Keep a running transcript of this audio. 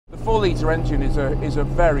4-litre engine is a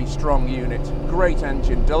very strong unit. Great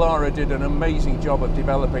engine. Dallara did an amazing job of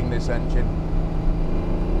developing this engine,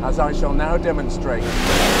 as I shall now demonstrate.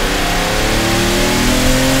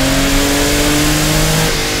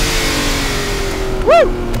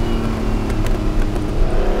 Woo!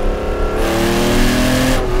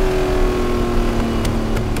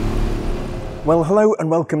 Well, hello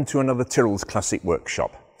and welcome to another Tyrrell's Classic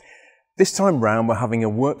Workshop. This time round we're having a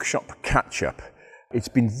workshop catch-up. It's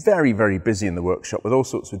been very, very busy in the workshop with all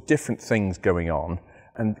sorts of different things going on,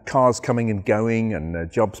 and cars coming and going, and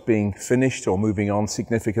jobs being finished or moving on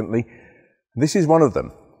significantly. This is one of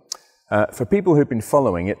them. For people who've been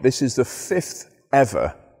following it, this is the 5th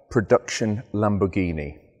ever production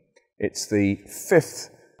Lamborghini. It's the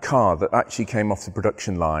 5th car that actually came off the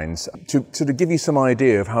production lines. To sort of give you some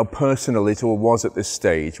idea of how personal it all was at this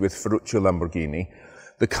stage with Ferruccio Lamborghini,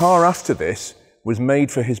 the car after this was made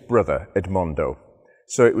for his brother, Edmondo.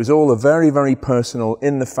 So it was all a very, very personal,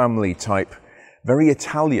 in the family type, very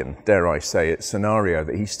Italian, dare I say it, scenario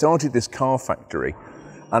that he started this car factory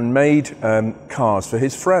and made cars for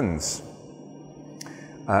his friends.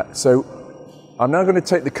 So I'm now going to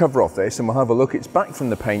take the cover off this and we'll have a look. It's back from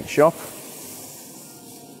the paint shop.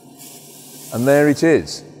 And there it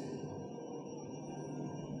is.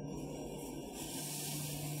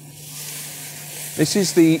 This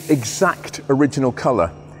is the exact original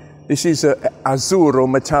colour. This is azzurro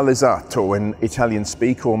metallizzato in Italian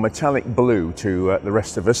speak, or metallic blue to the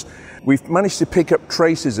rest of us. We've managed to pick up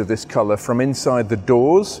traces of this colour from inside the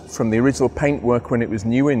doors, from the original paintwork when it was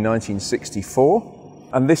new in 1964.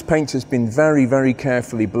 And this paint has been very, very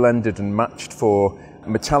carefully blended and matched for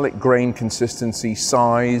metallic grain consistency,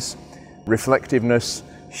 size, reflectiveness,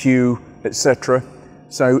 hue, etc.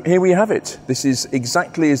 So here we have it. This is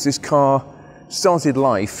exactly as this car started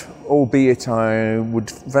life, albeit I would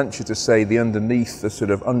venture to say the underneath, the sort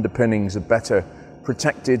of underpinnings are better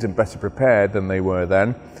protected and better prepared than they were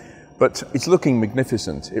then. But it's looking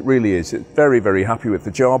magnificent. It really is. It's very, very happy with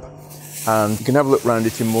the job. And you can have a look around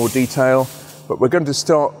it in more detail. But we're going to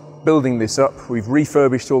start building this up. We've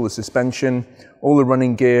refurbished all the suspension, all the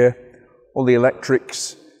running gear, all the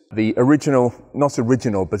electrics. The original, not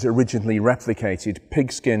original, but originally replicated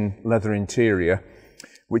pigskin leather interior,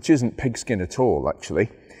 which isn't pigskin at all, actually.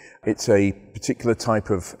 It's a particular type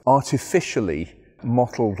of artificially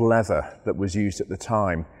mottled leather that was used at the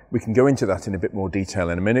time. We can go into that in a bit more detail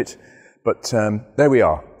in a minute, but there we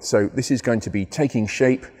are. So this is going to be taking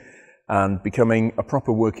shape and becoming a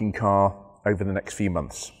proper working car over the next few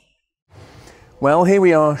months. Well, here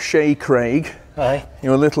we are, Shay Craig. Hi.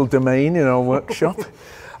 Your little domain in our workshop.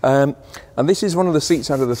 And this is one of the seats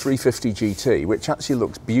out of the 350 GT, which actually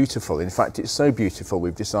looks beautiful. In fact, it's so beautiful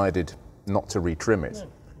we've decided not to retrim it,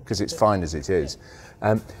 because it's fine as it is.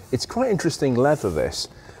 It's quite interesting leather, this.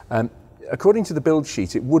 According to the build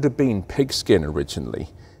sheet, it would have been pigskin originally,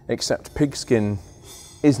 except pigskin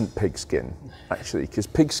isn't pigskin, actually, because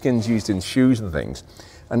pigskin's used in shoes and things,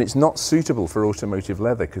 and it's not suitable for automotive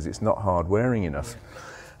leather because it's not hard wearing enough.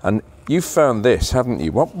 And you've found this, haven't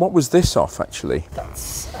you? What was this off, actually?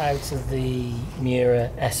 That's out of the Miura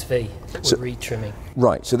SV that we're retrimming.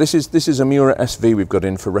 Right, so this is a Miura SV we've got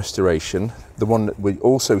in for restoration, the one that we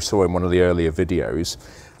also saw in one of the earlier videos.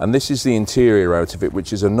 And this is the interior out of it,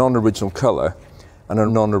 which is a non-original colour and a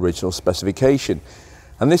non-original specification.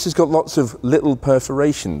 And this has got lots of little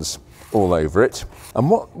perforations all over it. And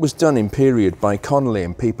what was done in period by Connolly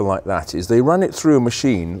and people like that is they ran it through a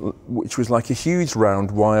machine which was like a huge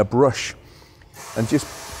round wire brush and just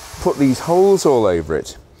put these holes all over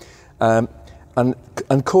it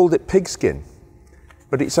and called it pigskin.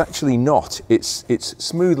 But it's actually not. It's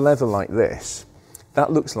smooth leather like this.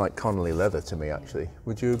 That looks like Connolly leather to me, actually.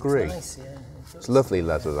 Would you agree? It's nice, yeah. It's lovely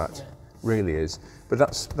leather, that really is. But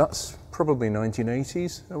that's probably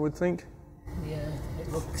 1980s, I would think. Yeah,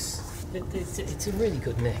 it looks. It's a really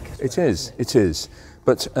good nick. It is.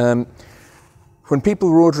 But when people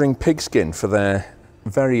were ordering pigskin for their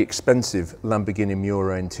very expensive Lamborghini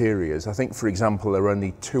Miura interiors, I think, for example, there were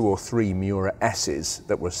only 2 or 3 Miura S's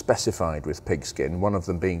that were specified with pigskin, one of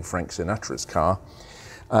them being Frank Sinatra's car.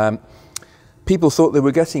 People thought they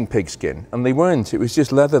were getting pigskin, and they weren't. It was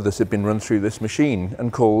just leather that had been run through this machine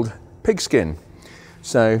and called pigskin.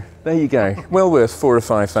 So there you go. Well worth £4,000 or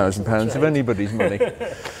 £5,000 of anybody's money.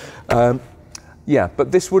 Yeah,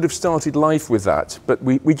 but this would have started life with that, but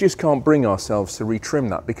we just can't bring ourselves to retrim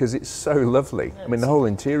that because it's so lovely. Yeah, I mean, the whole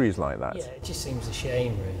interior is like that. Yeah, it just seems a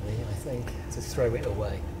shame, really, I think, to throw it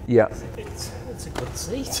away. Yeah. It's a good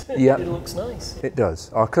seat. Yeah. It looks nice. It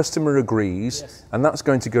does. Our customer agrees, yes. And that's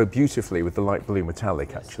going to go beautifully with the light blue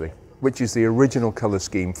metallic, actually, which is the original colour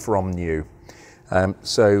scheme from new.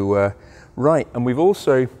 Right, and we've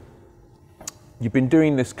also, you've been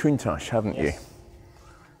doing this Countach, haven't you?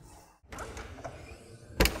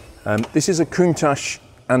 This is a Countach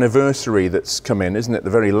anniversary that's come in, isn't it? The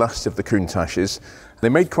very last of the Countaches. They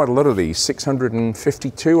made quite a lot of these,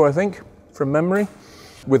 652, I think, from memory,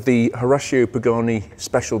 with the Horacio Pagani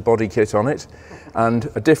special body kit on it, and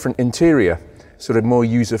a different interior, sort of more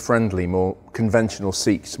user-friendly, more conventional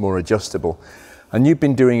seats, more adjustable. And you've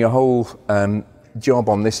been doing a whole job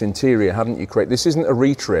on this interior, haven't you, Craig? This isn't a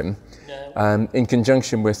retrim, in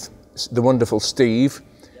conjunction with the wonderful Steve,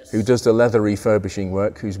 who does the leather refurbishing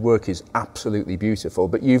work, whose work is absolutely beautiful,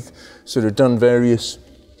 but you've sort of done various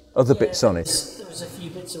other bits on it. There was a few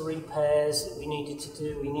bits of repairs that we needed to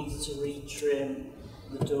do. We needed to retrim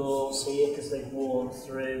the doors here because they've worn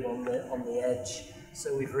through on the edge,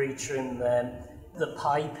 so we've retrimmed them. The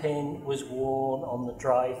piping was worn on the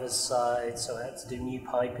driver's side, so I had to do new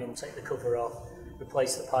piping, take the cover off,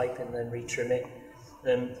 replace the piping, then retrim it.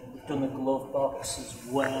 We've done the glove box as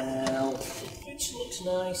well, which looks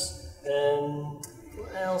nice.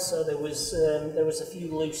 What else? So there was a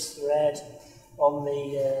few loose thread on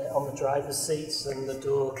the driver's seats and the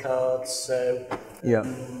door cards. So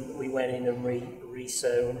we went in and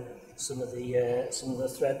re-sewn some of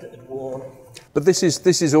the thread that had worn. But this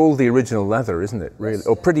is all the original leather, isn't it? Really, yes,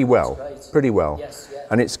 or pretty well, pretty well. Yes, yeah.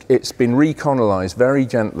 And it's been recolonized very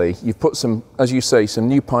gently. You've put some, as you say, some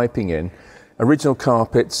new piping in. Original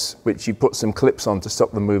carpets, which you put some clips on to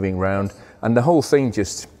stop them moving around, and the whole thing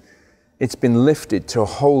it's been lifted to a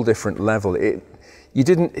whole different level. It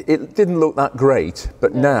didn't look that great,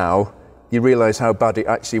 but now you realise how bad it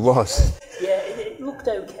actually was. Yeah, it looked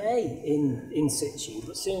okay in situ,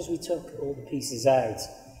 but as soon as we took all the pieces out,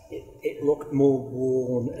 it looked more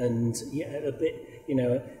worn and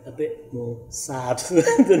a bit more sad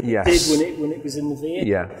than it did when it was in the vehicle.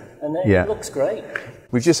 Yeah. And it looks great.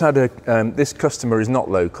 We've just had this customer is not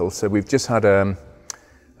local, so we've just had a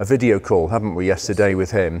video call, haven't we, yesterday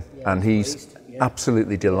with him, and he's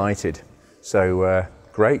absolutely delighted. So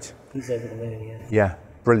great. He's over the moon, yeah. Yeah,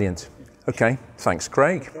 brilliant. Okay, thanks,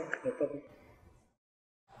 Craig. No problem.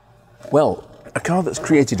 Well, a car that's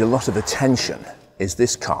created a lot of attention is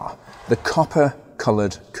this car, the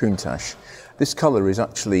copper-coloured Countach. This colour is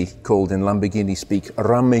actually called, in Lamborghini speak,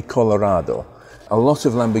 Rame Colorado. A lot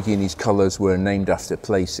of Lamborghini's colours were named after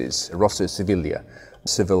places. Rosso Sevilla,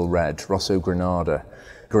 Seville Red, Rosso Granada,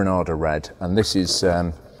 Granada Red, and this is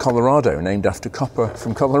Colorado, named after copper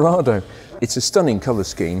from Colorado. It's a stunning colour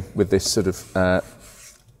scheme with this sort of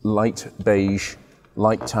light beige,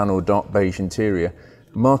 light tan or dark beige interior.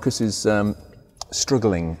 Marcus is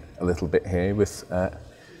struggling a little bit here with,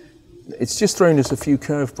 it's just thrown us a few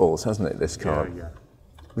curveballs, hasn't it, this car? Yeah.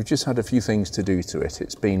 We've just had a few things to do to it.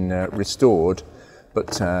 It's been restored, but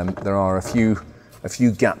there are a few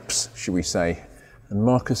gaps, should we say. And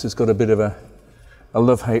Marcus has got a bit of a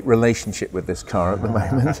love-hate relationship with this car at the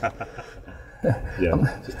moment.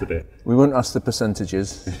 Yeah, just a bit. We won't ask the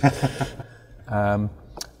percentages. And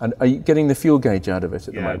are you getting the fuel gauge out of it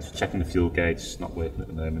at the moment? Yeah, just checking the fuel gauge. It's not working at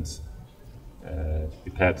the moment.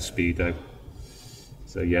 Repaired the speedo.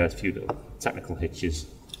 So yeah, a few little technical hitches.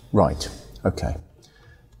 Right, okay.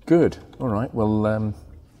 Good, all right, well,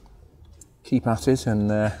 keep at it, and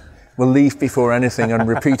we'll leave before anything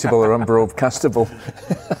unrepeatable or unbroadcastable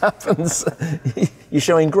happens. You're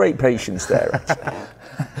showing great patience there, actually.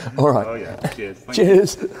 All right. Oh yeah, cheers.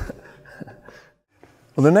 Cheers.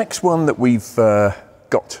 Well, the next one that we've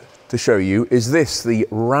got to show you is this, the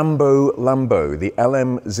Rambo Lambo, the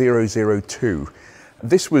LM002.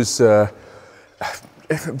 This was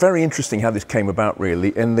very interesting how this came about,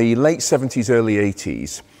 really. In the late 70s, early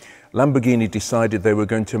 80s, Lamborghini decided they were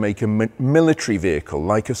going to make a military vehicle,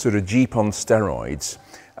 like a sort of Jeep on steroids,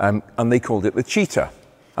 and they called it the Cheetah.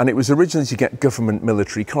 And it was originally to get government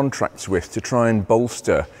military contracts with, to try and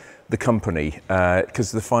bolster the company,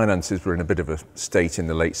 because the finances were in a bit of a state in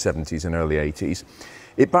the late 70s and early 80s.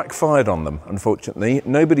 It backfired on them, unfortunately.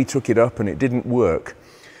 Nobody took it up and it didn't work.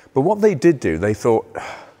 But what they did do, they thought,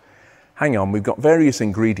 hang on, we've got various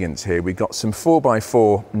ingredients here. We've got some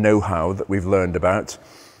 4x4 know-how that we've learned about.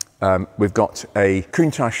 We've got a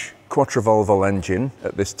Countach Quattrovalvole engine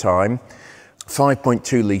at this time,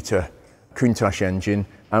 5.2 litre Countach engine,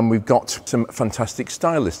 and we've got some fantastic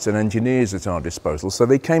stylists and engineers at our disposal. So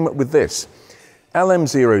they came up with this,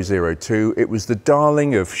 LM002. It was the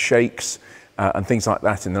darling of sheikhs and things like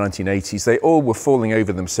that in the 1980s. They all were falling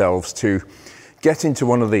over themselves to get into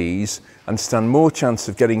one of these and stand more chance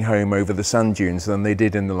of getting home over the sand dunes than they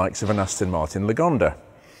did in the likes of an Aston Martin Lagonda.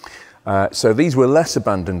 So these were less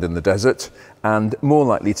abandoned in the desert and more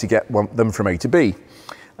likely to get them from A to B.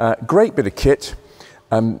 Great bit of kit.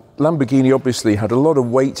 Lamborghini obviously had a lot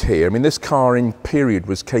of weight here. I mean, this car in period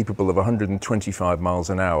was capable of 125 miles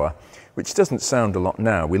an hour, which doesn't sound a lot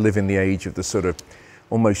now. We live in the age of the sort of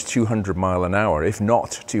almost 200 mile an hour, if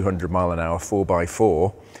not 200 mile an hour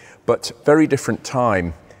 4x4, but very different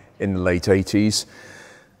time in the late 80s.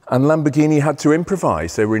 And Lamborghini had to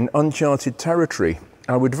improvise. They were in uncharted territory.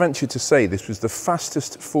 I would venture to say this was the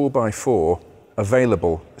fastest 4x4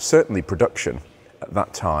 available, certainly production at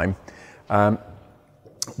that time,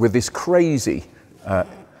 with this crazy,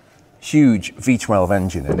 huge V12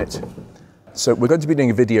 engine in it. So we're going to be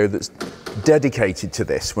doing a video that's dedicated to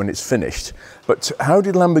this when it's finished. But how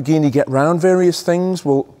did Lamborghini get round various things?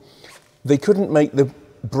 Well, they couldn't make the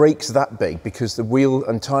brakes that big because the wheel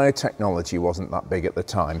and tyre technology wasn't that big at the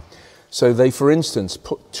time. So they, for instance,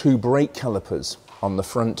 put 2 brake calipers on the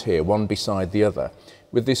front here, one beside the other,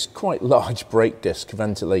 with this quite large brake disc,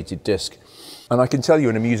 ventilated disc. And I can tell you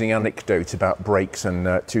an amusing anecdote about brakes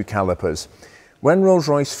and 2 calipers. When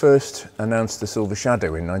Rolls-Royce first announced the Silver Shadow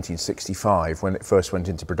in 1965, when it first went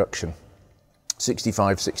into production,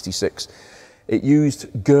 65, 66, it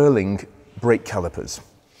used Girling brake calipers.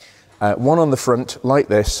 One on the front, like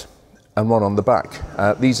this, and one on the back.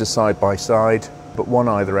 These are side by side, but one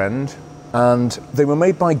either end. And they were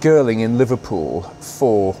made by Girling in Liverpool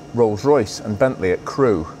for Rolls-Royce and Bentley at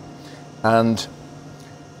Crewe. And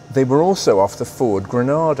they were also off the Ford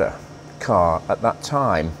Granada car at that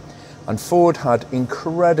time. And Ford had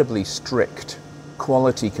incredibly strict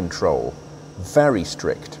quality control, very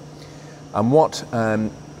strict. And what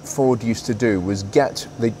Ford used to do was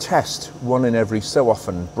they'd test one in every so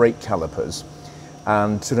often brake calipers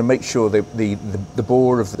and sort of make sure the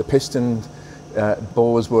bore of the piston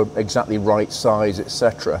bores were exactly right size,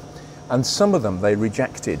 etc. And some of them they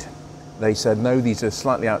rejected. They said, no, these are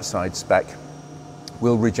slightly outside spec.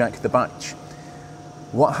 We'll reject the batch.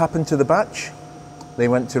 What happened to the batch? They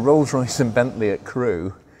went to Rolls-Royce and Bentley at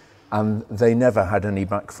Crewe and they never had any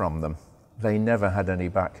back from them. They never had any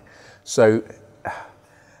back. So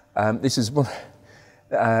this is one,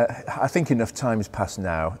 I think enough time's passed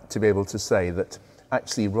now to be able to say that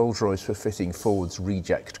actually Rolls-Royce were fitting Ford's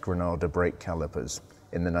reject Granada brake calipers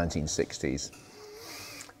in the 1960s.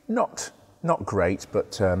 Not great,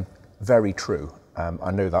 but very true.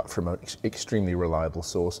 I know that from an extremely reliable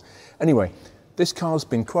source. Anyway, this car's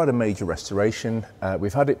been quite a major restoration.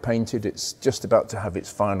 We've had it painted. It's just about to have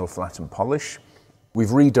its final flat and polish. We've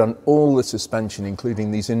redone all the suspension,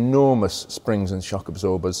 including these enormous springs and shock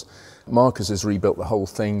absorbers. Marcus has rebuilt the whole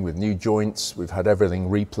thing with new joints. We've had everything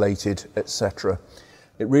replated, etc.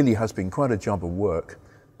 It really has been quite a job of work,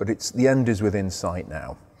 but the end is within sight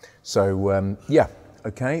now. So yeah,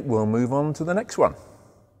 okay, we'll move on to the next one.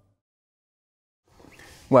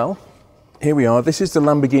 Well, here we are. This is the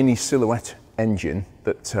Lamborghini Silhouette engine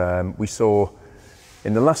that we saw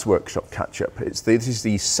in the last workshop catch-up. This is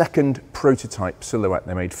the second prototype Silhouette.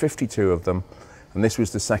 They made 52 of them, and this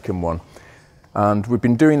was the second one. And we've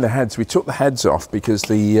been doing the heads. We took the heads off because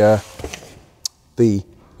the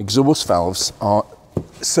exhaust valves are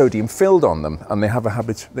sodium filled on them, and they have a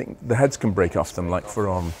habit, the heads can break off them like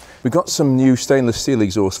Ferrari. We've got some new stainless steel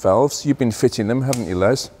exhaust valves. You've been fitting them, haven't you,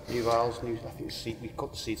 Les? New valves, new, I think we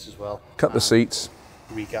cut the seats as well. Cut the seats.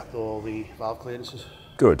 Regapped all the valve clearances.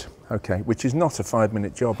 Good, okay, which is not a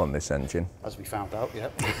 5-minute job on this engine. As we found out, yeah.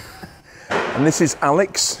 And this is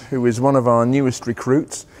Alex, who is one of our newest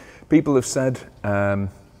recruits. People have said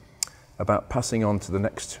about passing on to the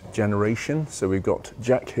next generation. So we've got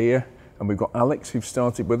Jack here, and we've got Alex, who've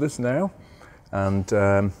started with us now.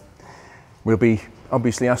 And we'll be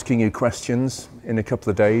obviously asking you questions in a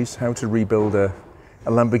couple of days, how to rebuild a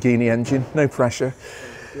Lamborghini engine, no pressure.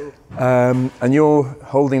 And you're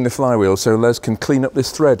holding the flywheel, so Les can clean up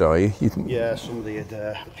this thread, are you? Yeah, somebody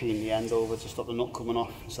had peened the end over to stop the nut coming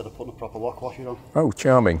off instead of putting a proper lock washer on. Oh,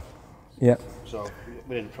 charming. Yeah. So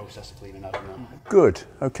we're in the process of cleaning that now. Good,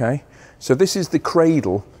 okay. So this is the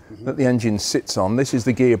cradle that the engine sits on. This is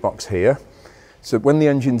the gearbox here. So when the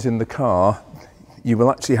engine's in the car, you will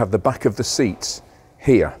actually have the back of the seats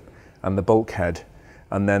here and the bulkhead,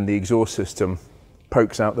 and then the exhaust system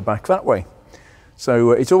pokes out the back that way.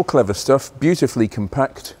 So it's all clever stuff, beautifully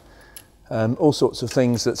compact, all sorts of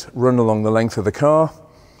things that run along the length of the car,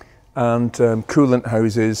 and coolant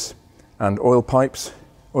hoses and oil pipes,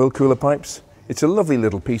 oil cooler pipes. It's a lovely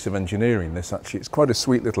little piece of engineering, this actually. It's quite a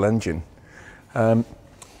sweet little engine.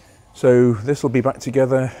 So this will be back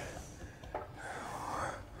together.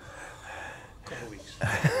 Couple of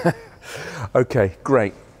weeks. Okay,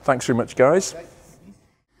 great. Thanks very much, guys.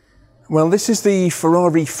 Well, this is the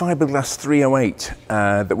Ferrari Fiberglass 308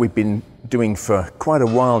 that we've been doing for quite a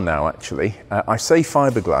while now, actually. I say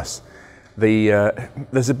fiberglass.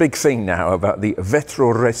 There's a big thing now about the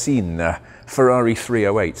Vetroresina Ferrari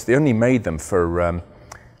 308s. They only made them for,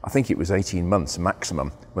 I think it was 18 months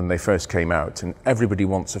maximum when they first came out, and everybody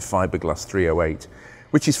wants a fiberglass 308,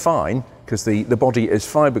 which is fine because the body is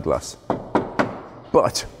fiberglass.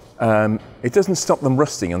 But it doesn't stop them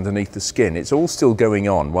rusting underneath the skin. It's all still going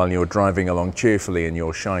on while you're driving along cheerfully in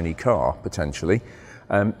your shiny car, potentially.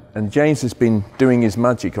 And James has been doing his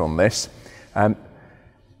magic on this.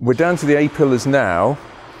 We're down to the A-pillars now,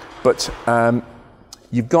 but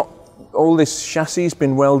you've got all this chassis has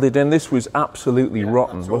been welded in. This was absolutely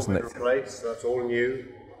rotten, wasn't it? Replaced, so that's all new.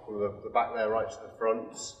 From the back there right to the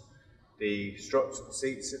front. The struts that the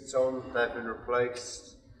seat sits on, they've been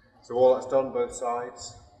replaced. So all that's done, both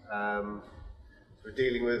sides. We're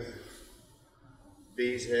dealing with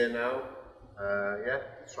these here now. Yeah,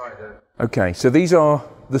 that's right there. Okay, so these are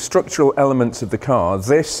the structural elements of the car.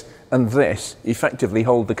 This and this effectively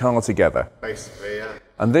hold the car together. Basically, yeah.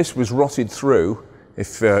 And this was rotted through,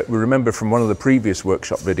 if we remember from one of the previous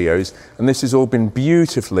workshop videos, and this has all been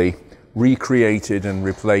beautifully recreated and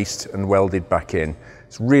replaced and welded back in.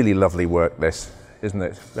 It's really lovely work, this, isn't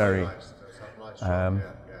it? Very nice.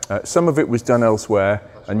 Some of it was done elsewhere,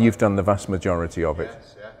 and you've done the vast majority of it.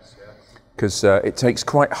 Yes. Because it takes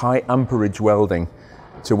quite high amperage welding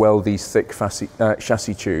to weld these thick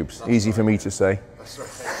chassis tubes. Easy for me to say. That's right.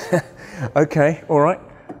 Okay, all right.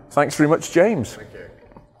 Thanks very much, James. Thank you.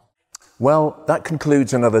 Well, that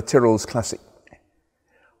concludes another Tyrrell's Classic.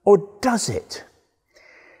 Or does it?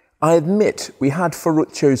 I admit we had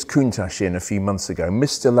Ferruccio's Countach in a few months ago,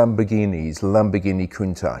 Mr. Lamborghini's Lamborghini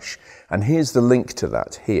Countach, and here's the link to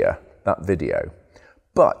that here, that video.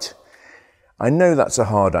 But I know that's a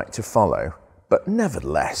hard act to follow, but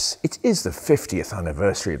nevertheless, it is the 50th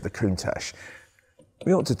anniversary of the Countach.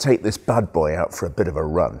 We ought to take this bad boy out for a bit of a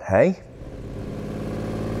run, hey?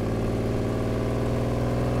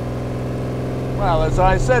 Well, as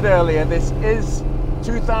I said earlier, this is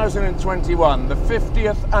 2021, the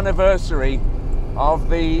 50th anniversary of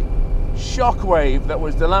the shockwave that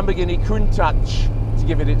was the Lamborghini Countach, to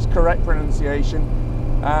give it its correct pronunciation,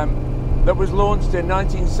 that was launched in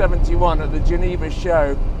 1971 at the Geneva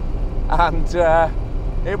show, and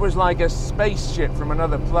it was like a spaceship from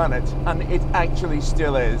another planet, and it actually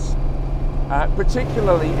still is.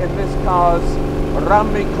 Particularly in this car's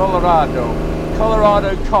Rambo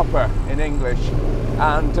Colorado Copper in English.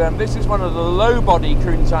 And this is one of the low-body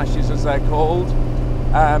Countaches, as they're called.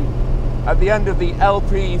 At the end of the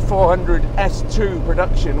LP400 S2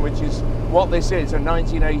 production, which is what this is, a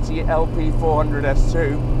 1980 LP400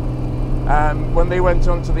 S2, when they went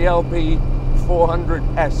on to the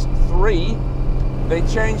LP400 S3, they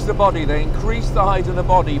changed the body. They increased the height of the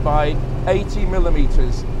body by 80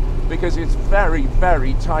 millimeters because it's very,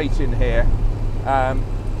 very tight in here.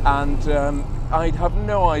 I'd have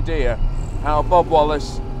no idea how Bob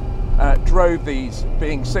Wallace drove these,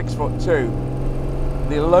 being 6'2",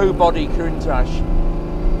 the low body Countach.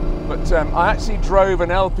 But I actually drove an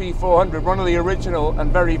LP400, one of the original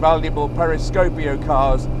and very valuable Periscopio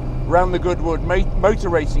cars, around the Goodwood motor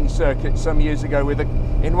racing circuit some years ago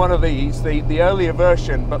in one of these, the earlier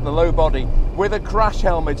version, but the low body, with a crash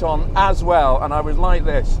helmet on as well, and I was like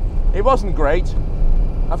this. It wasn't great.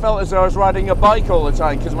 I felt as though I was riding a bike all the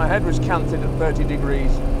time because my head was canted at 30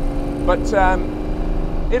 degrees. But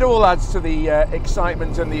it all adds to the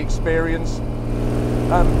excitement and the experience.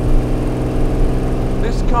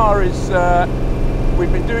 This car is,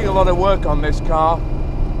 we've been doing a lot of work on this car.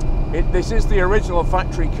 This is the original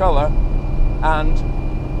factory colour, and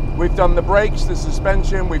we've done the brakes, the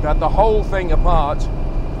suspension, we've had the whole thing apart,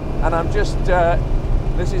 and I'm just,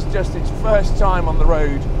 this is just its first time on the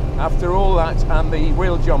road after all that, and the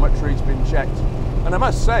wheel geometry has been checked. And I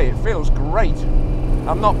must say, it feels great.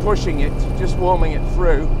 I'm not pushing it, just warming it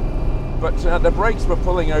through, but the brakes were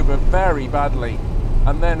pulling over very badly,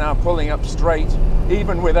 and they're now pulling up straight,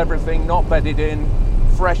 even with everything not bedded in,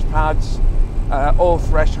 fresh pads, all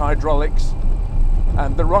fresh hydraulics.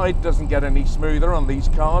 And the ride doesn't get any smoother on these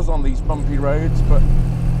cars, on these bumpy roads, but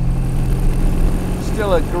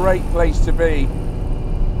still a great place to be.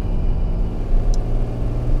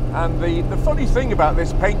 And the funny thing about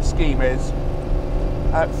this paint scheme is,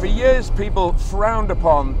 for years people frowned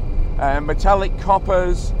upon metallic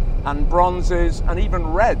coppers and bronzes and even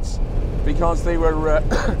reds because they were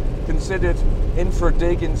considered in for a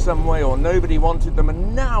dig in some way, or nobody wanted them,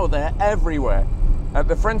 and now they're everywhere.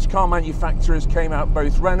 The French car manufacturers came out,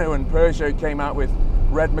 both Renault and Peugeot came out with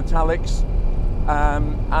red metallics,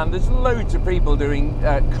 and there's loads of people doing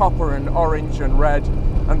copper and orange and red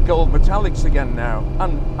and gold metallics again now,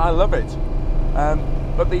 and I love it.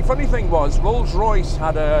 But the funny thing was, Rolls-Royce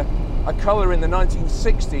had a a colour in the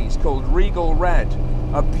 1960s called Regal Red,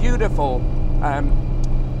 a beautiful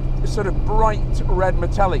sort of bright red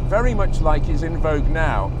metallic, very much like is in vogue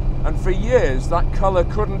now. And for years that colour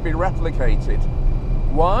couldn't be replicated.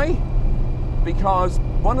 Why? Because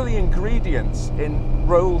one of the ingredients in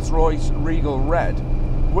Rolls-Royce Regal Red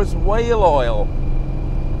was whale oil.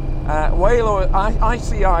 Whale oil,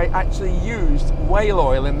 ICI actually used whale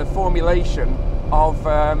oil in the formulation of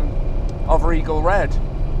Regal Red.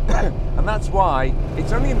 And that's why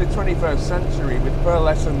it's only in the 21st century with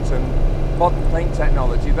pearlescent and modern paint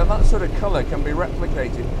technology that that sort of colour can be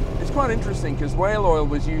replicated. It's quite interesting because whale oil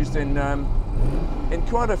was used in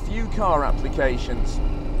quite a few car applications.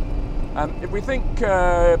 If we think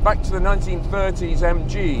back to the 1930s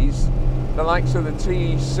MGs, the likes of the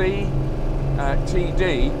TC,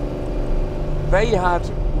 TD, they had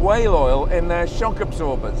whale oil in their shock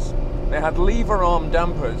absorbers. They had lever arm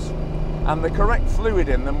dampers, and the correct fluid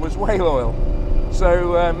in them was whale oil.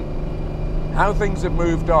 So how things have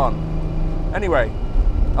moved on. Anyway,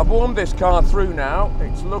 I've warmed this car through now.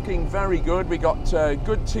 It's looking very good. We got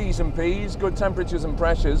good T's and P's, good temperatures and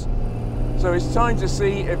pressures. So it's time to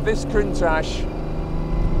see if this Countach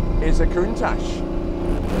is a Countach.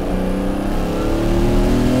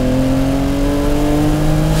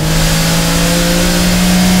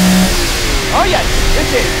 Oh yes,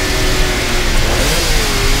 it is.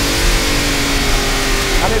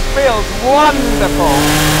 And it feels wonderful.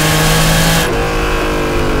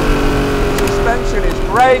 Suspension is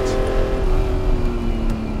great.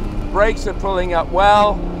 Brakes are pulling up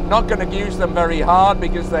well. Not going to use them very hard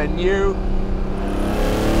because they're new.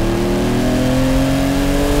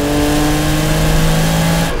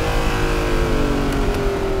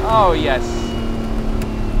 Oh yes.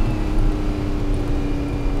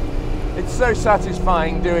 It's so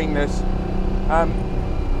satisfying doing this. I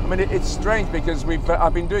mean, it's strange because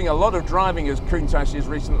I've been doing a lot of driving as Countaches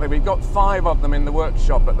recently. We've got 5 of them in the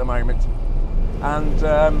workshop at the moment. And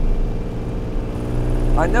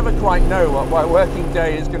I never quite know what my working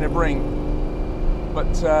day is going to bring.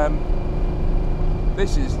 But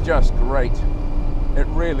this is just great. It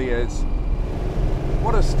really is.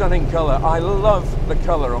 What a stunning colour. I love the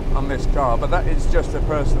colour on this car, but that is just a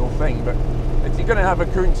personal thing. But if you're going to have a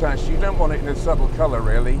Countach, you don't want it in a subtle colour,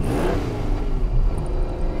 really.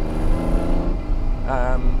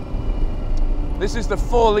 This is the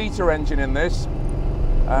 4-litre engine in this.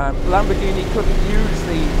 Lamborghini couldn't use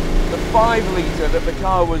the 5-litre that the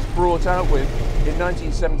car was brought out with in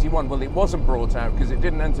 1971. Well, it wasn't brought out because it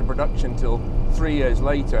didn't enter production till 3 years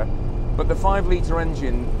later. But the 5-litre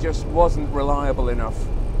engine just wasn't reliable enough.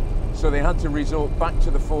 So they had to resort back to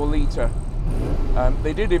the 4-litre.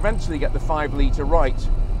 They did eventually get the 5-litre right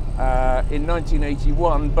in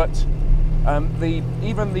 1981, but on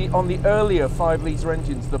the earlier 5-litre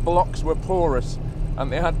engines, the blocks were porous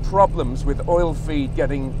and they had problems with oil feed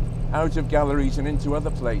getting out of galleries and into other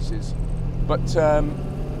places. But the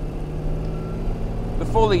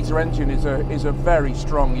 4-litre engine is a very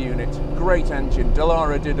strong unit, great engine.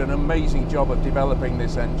 Dallara did an amazing job of developing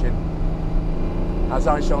this engine, as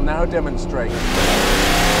I shall now demonstrate.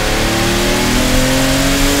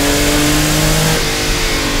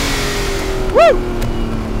 Woo!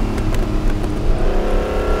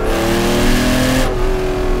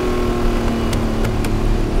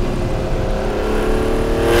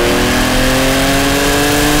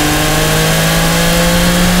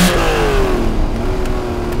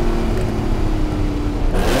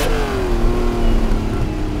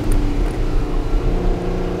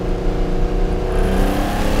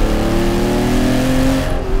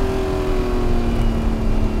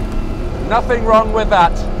 Nothing wrong with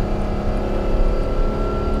that.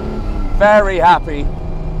 Very happy.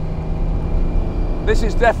 This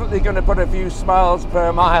is definitely going to put a few smiles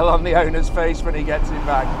per mile on the owner's face when he gets it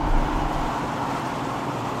back.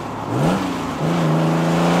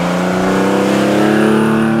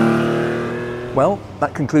 Well,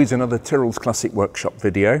 that concludes another Tyrrell's Classic Workshop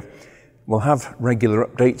video. We'll have regular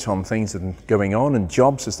updates on things that are going on and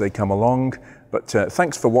jobs as they come along. But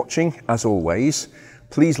thanks for watching, as always.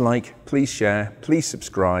 Please like, please share, please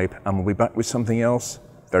subscribe, and we'll be back with something else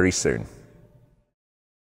very soon.